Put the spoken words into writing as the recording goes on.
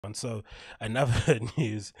And so, another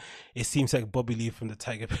news, it seems like Bobby Lee from the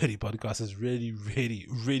Tiger Belly podcast is really, really,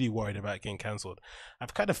 really worried about getting cancelled.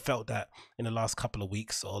 I've kind of felt that in the last couple of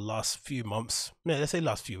weeks or last few months, yeah, let's say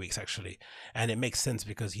last few weeks actually. And it makes sense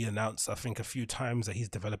because he announced, I think, a few times that he's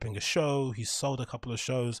developing a show. He's sold a couple of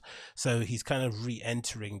shows, so he's kind of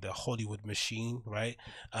re-entering the Hollywood machine, right?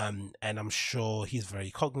 And I'm sure he's very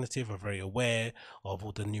cognitive or very aware of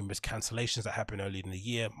all the numerous cancellations that happened early in the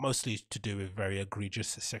year, mostly to do with very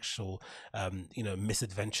egregious sexual,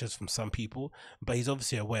 misadventures from some people. But he's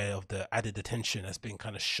obviously aware of the added attention that's been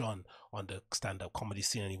kind of shone on the stand-up comedy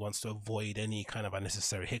scene, and he wants to avoid any kind of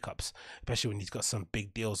unnecessary hiccups, especially when he's got some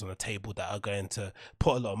big deals on the table that are going to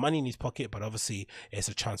put a lot of money in his pocket. But obviously, it's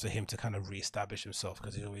a chance for him to kind of re-establish himself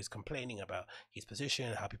because he's always complaining about his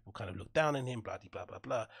position, how people kind of look down on him, blah blah blah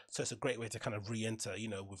blah. So it's a great way to kind of re-enter,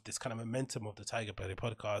 with this kind of momentum of the Tiger Belly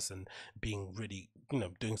podcast and being really,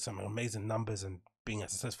 doing some amazing numbers and being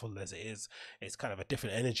as successful as it is. It's kind of a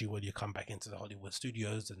different energy when you come back into the Hollywood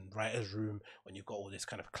studios and writers room when you've got all this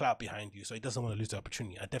kind of clout behind you. So he doesn't want to lose the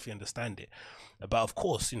opportunity. I definitely understand it. But of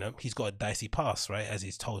course, he's got a dicey past, right? As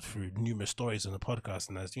he's told through numerous stories on the podcast.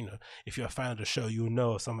 And as if you're a fan of the show, you'll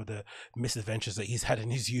know some of the misadventures that he's had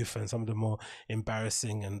in his youth and some of the more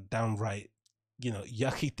embarrassing and downright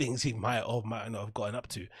yucky things he might or might not have gotten up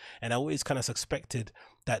to. And I always kind of suspected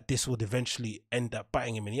that this would eventually end up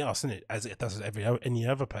biting him in the ass, isn't it? As it does any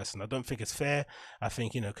other person. I don't think it's fair. I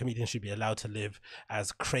think comedians should be allowed to live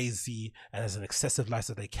as crazy and as an excessive life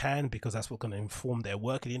as they can, because that's what's going to inform their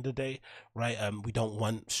work at the end of the day, right? We don't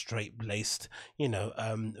want straight laced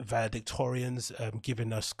valedictorians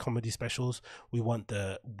giving us comedy specials. We want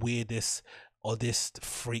the weirdest, oddest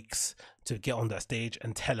freaks to get on that stage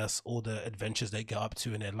and tell us all the adventures they get up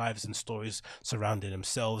to in their lives and stories surrounding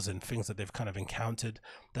themselves and things that they've kind of encountered.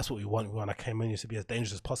 That's what we want. We want our comedians to be as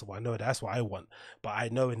dangerous as possible. I know that's what I want, but I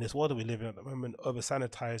know in this world that we live in at the moment, over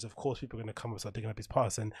sanitized, of course people are going to come and start digging up his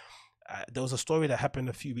past. And there was a story that happened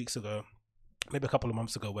a few weeks ago, maybe a couple of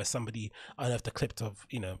months ago, where somebody unearthed a clip of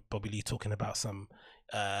Bobby Lee talking about some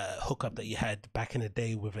hookup that he had back in the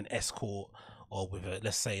day with an escort, or with a,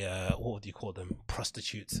 let's say, what do you call them,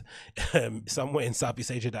 prostitutes, somewhere in Southeast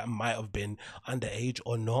Asia that might have been underage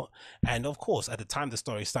or not. And of course, at the time, the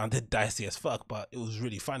story sounded dicey as fuck, but it was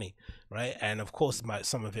really funny, right? And of course,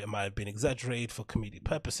 some of it might have been exaggerated for comedic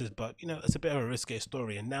purposes, but it's a bit of a risky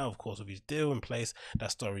story. And now, of course, with his deal in place,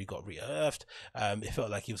 that story got re-earthed. It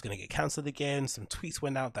felt like he was going to get cancelled again. Some tweets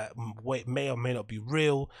went out that may or may not be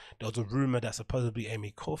real. There was a rumor that supposedly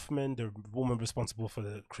Amy Kaufman, the woman responsible for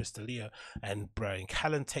the Chris D'Elia and Brian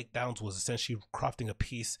Callen takedowns, was essentially crafting a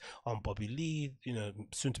piece on Bobby Lee,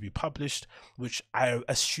 soon to be published, which I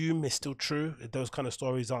assume is still true. Those kind of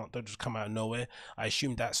stories don't just come out of nowhere. I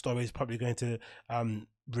assume that story is probably going to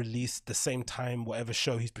release the same time whatever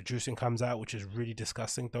show he's producing comes out, which is really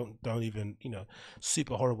disgusting. Don't even,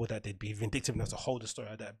 super horrible that they'd be vindictive enough to hold the story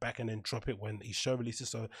like that back and then drop it when his show releases.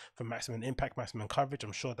 So for maximum impact, maximum coverage,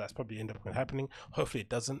 I'm sure that's probably end up happening. Hopefully it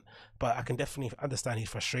doesn't, but I can definitely understand his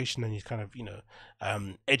frustration and his kind of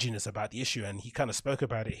edginess about the issue. And he kind of spoke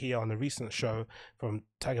about it here on a recent show from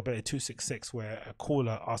Tiger Belly 266, where a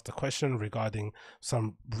caller asked a question regarding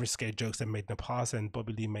some risque jokes they made in the past, and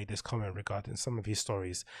Bobby Lee made this comment regarding some of his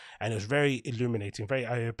stories. And it was very illuminating, very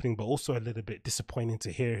eye-opening, but also a little bit disappointing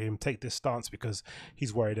to hear him take this stance, because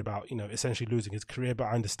he's worried about essentially losing his career. But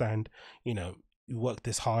I understand, you work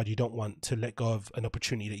this hard, you don't want to let go of an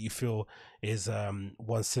opportunity that you feel is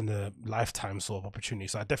once in a lifetime sort of opportunity.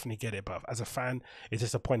 So I definitely get it, but as a fan, it's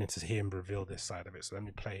disappointing to hear him reveal this side of it. So let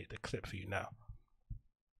me play the clip for you now.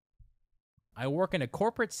 I work in a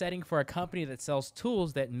corporate setting for a company that sells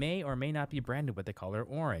tools that may or may not be branded with the color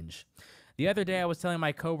orange. The other day, I was telling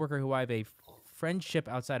my coworker, who I have a friendship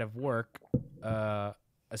outside of work, a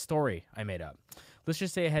story I made up. Let's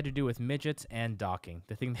just say it had to do with midgets and docking,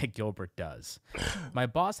 the thing that Gilbert does. My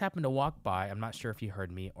boss happened to walk by. I'm not sure if he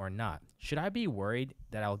heard me or not. Should I be worried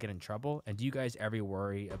that I'll get in trouble? And do you guys ever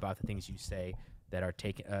worry about the things you say that are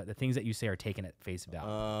taken, the things that you say are taken at face value?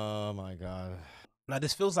 Oh my God. Now,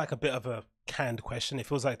 this feels like a bit of a canned question. It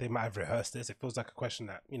feels like they might have rehearsed this. It feels like a question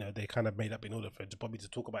that, they kind of made up in order for Bobby to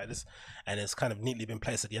talk about this. And it's kind of neatly been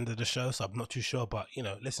placed at the end of the show. So I'm not too sure. But,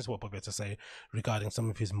 listen to what Bobby had to say regarding some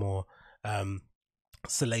of his more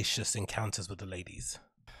salacious encounters with the ladies.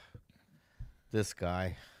 This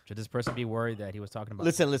guy. Should this person be worried that he was talking about...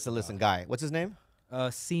 Listen, guy. What's his name?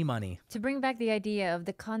 C Money. To bring back the idea of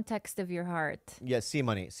the context of your heart. Yeah, C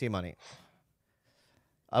Money.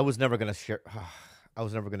 I was never gonna share. I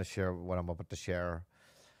was never gonna share what I'm about to share.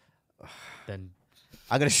 Then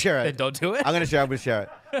I'm gonna share it. Then don't do it. I'm gonna share it.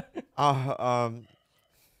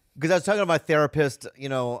 because I was talking to my therapist,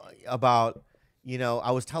 about,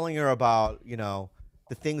 I was telling her about,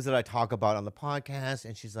 the things that I talk about on the podcast,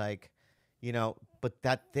 and she's like, but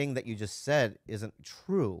that thing that you just said isn't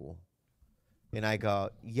true. And I go,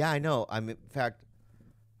 yeah, I know. In fact,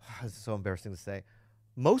 this is so embarrassing to say.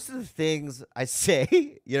 Most of the things I say,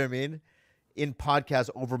 you know what I mean, in podcasts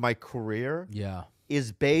over my career Yeah.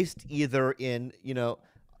 is based either in,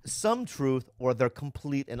 some truth or they're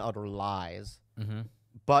complete and utter lies. Mm-hmm.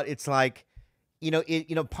 But it's like,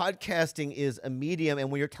 podcasting is a medium,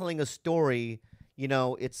 and when you're telling a story,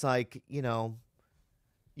 it's like,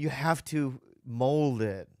 you have to mold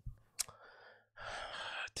it.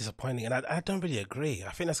 Disappointing, and I don't really agree.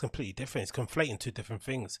 I think that's completely different. It's conflating two different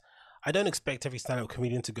things. I don't expect every stand-up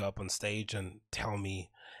comedian to go up on stage and tell me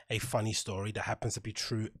a funny story that happens to be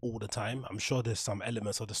true all the time. I'm sure there's some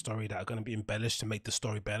elements of the story that are going to be embellished to make the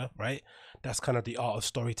story better, right? That's kind of the art of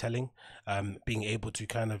storytelling, being able to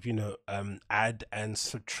kind of, add and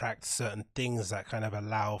subtract certain things that kind of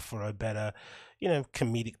allow for a better,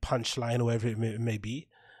 comedic punchline or whatever it may be.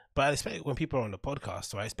 But I expect when people are on the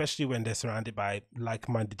podcast, right, especially when they're surrounded by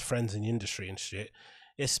like-minded friends in the industry and shit,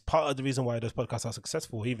 it's part of the reason why those podcasts are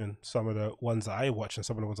successful. Even some of the ones that I watch and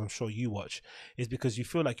some of the ones I'm sure you watch, is because you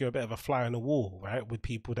feel like you're a bit of a fly on the wall, right? With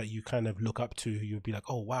people that you kind of look up to, who you'd be like,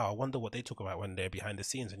 oh wow, I wonder what they talk about when they're behind the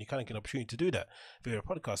scenes, and you kind of get an opportunity to do that via a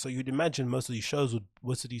podcast. So you'd imagine most of these shows,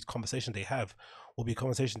 most of these conversations they have, will be a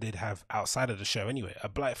conversation they'd have outside of the show anyway, a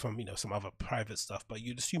blight from some other private stuff, but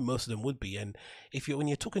you'd assume most of them would be. And when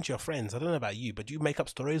you're talking to your friends, I don't know about you, but do you make up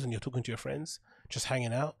stories when you're talking to your friends, just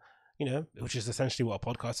hanging out? Which is essentially what a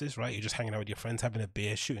podcast is, right? You're just hanging out with your friends, having a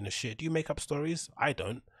beer, shooting the shit. Do you make up stories? I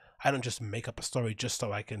don't just make up a story just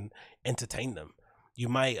so I can entertain them. You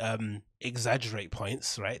might exaggerate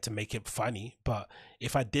points, right, to make it funny. But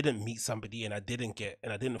if I didn't meet somebody and I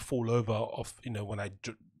didn't fall over off, when I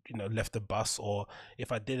left the bus, or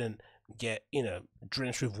if I didn't get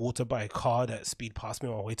drenched with water by a car that speed past me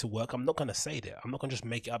on my way to work, I'm not going to say that. I'm not going to just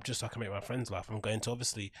make it up just so I can make my friends laugh. I'm going to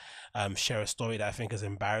obviously share a story that I think is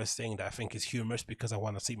embarrassing, that I think is humorous, because I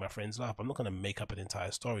want to see my friends laugh. I'm not going to make up an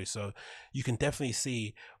entire story. So you can definitely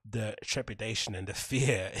see the trepidation and the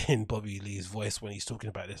fear in Bobby Lee's voice when he's talking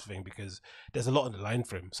about this thing, because there's a lot on the line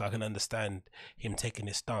for him. So I can understand him taking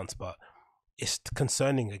this stance, but it's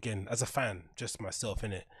concerning, again, as a fan, just myself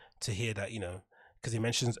in it, to hear that, because he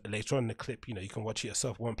mentions later on in the clip, you can watch it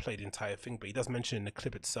yourself, won't play the entire thing, but he does mention in the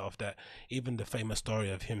clip itself that even the famous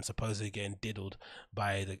story of him supposedly getting diddled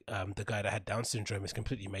by the guy that had Down syndrome is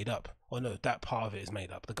completely made up. Or no, that part of it is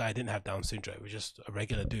made up. The guy didn't have Down syndrome, he was just a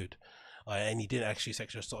regular dude. And he didn't actually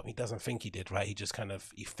sexually assault him. He doesn't think he did, right? He just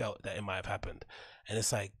he felt that it might have happened. And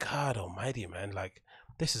it's like, God almighty, man, like,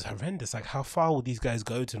 this is horrendous. Like, how far will these guys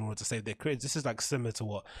go in order to save their careers? This is like similar to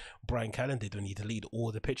what Brian Callen did when he deleted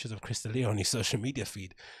all the pictures of Chris D'Elia on his social media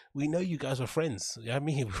feed. We know you guys were friends. I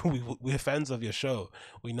mean, we're fans of your show.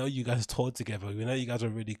 We know you guys toured together. We know you guys were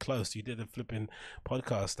really close. You did a flipping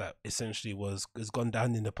podcast that essentially has gone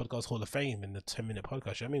down in the Podcast Hall of Fame, in the 10-minute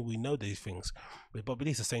podcast. I mean, we know these things. But Bobby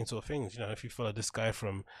Lee's the same sort of things. If you follow this guy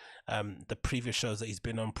from the previous shows that he's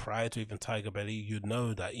been on prior to even Tiger Belly, you'd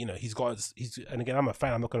know that, and again, I'm a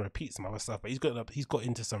fan, I'm not going to repeat some other stuff, but he's got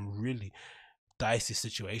into some really dicey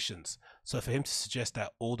situations. So for him to suggest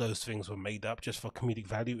that all those things were made up just for comedic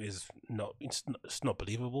value is it's not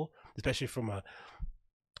believable, especially from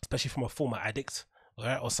a former addict,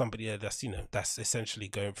 right? Or somebody that's essentially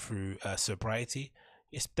going through sobriety.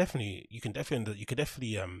 It's definitely, you could definitely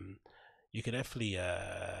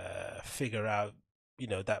figure out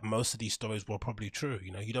that most of these stories were probably true.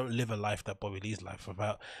 You don't live a life that Bobby Lee's life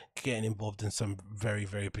without getting involved in some very,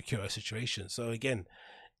 very peculiar situations. So again,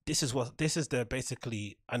 this is the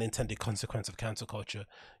basically unintended consequence of cancel culture.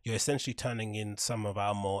 You're essentially turning in some of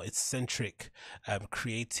our more eccentric,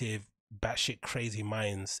 creative, batshit crazy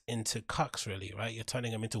minds into cucks, really, right? You're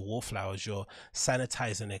turning them into wallflowers. You're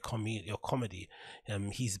sanitizing your comedy.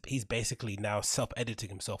 He's basically now self-editing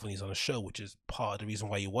himself when he's on a show, which is part of the reason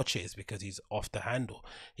why you watch it, is because he's off the handle.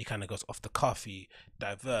 He kind of goes off the cuff. He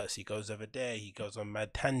diverts. He goes over there. He goes on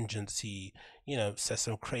mad tangents. He says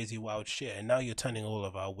some crazy wild shit. And now you're turning all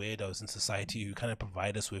of our weirdos in society, who kind of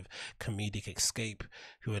provide us with comedic escape,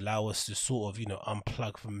 who allow us to sort of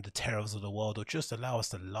unplug from the terrors of the world, or just allow us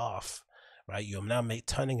to laugh, right? You're now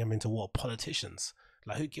turning them into what? Politicians.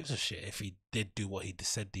 Like, who gives a shit if he did do what he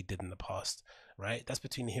said he did in the past, right? That's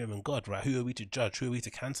between him and God, right? Who are we to judge? Who are we to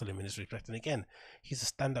cancel him in this respect? And again, he's a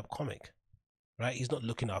stand-up comic, right? He's not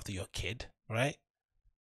looking after your kid, right?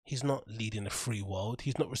 He's not leading a free world.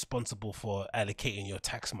 He's not responsible for allocating your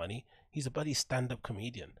tax money. He's a bloody stand-up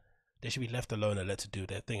comedian. They should be left alone and let to do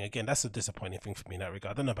their thing. Again, that's a disappointing thing for me in that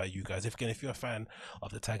regard. I don't know about you guys. If you're a fan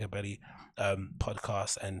of the Tiger Belly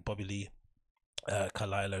podcast and Bobby Lee,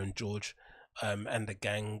 Kalila and George, and the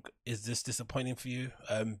gang, is this disappointing for you?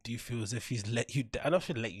 Do you feel as if he's let you down? I don't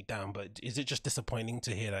feel let you down, but is it just disappointing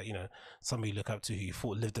to hear that, you know, somebody you look up to who you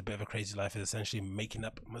thought lived a bit of a crazy life is essentially making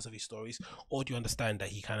up most of his stories? Or do you understand that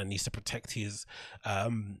he kind of needs to protect his,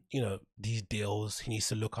 you know, these deals? He needs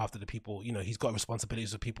to look after the people, you know, he's got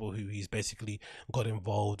responsibilities with people who he's basically got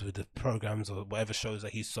involved with the programs or whatever shows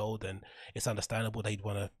that he's sold, and it's understandable that he'd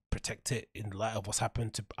want to protect it in light of what's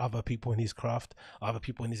happened to other people in his craft, other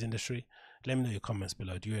people in his industry. Let me know your comments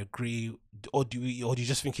below. Do you agree, or do you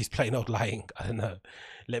just think he's plain old lying? I don't know.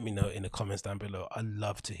 Let me know in the comments down below. I'd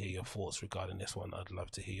love to hear your thoughts regarding this one. I'd love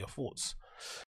to hear your thoughts.